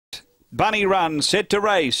Bunny Run set to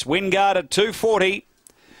race. Wingard at 240.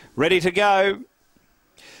 Ready to go.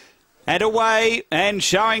 And away, and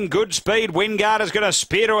showing good speed. Wingard is going to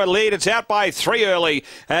spear to a lead. It's out by 3 early.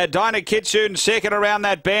 Dinah Kitsune second around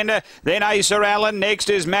that bend. Then Acer Allen. Next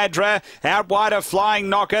is Madra. Out wide a Flying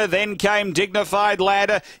Knocker. Then came Dignified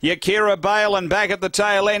Lad. Yakira Bale, and back at the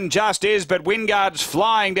tail end just is, but Wingard's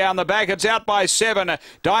flying down the back. It's out by 7.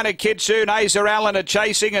 Dinah Kitsune, Acer Allen are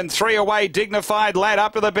chasing, and 3 away. Dignified Lad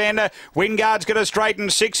up to the bend. Wingard's going to straighten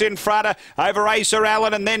 6 in front over Acer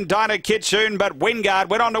Allen, and then Dinah Kitsune, but Wingard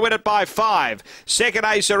went on to win it by 5. Second,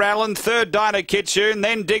 Acer Allen. Third, Dinah Kitsune.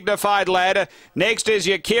 Then Dignified Lad. Next is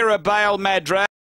Yakira Bale Madra.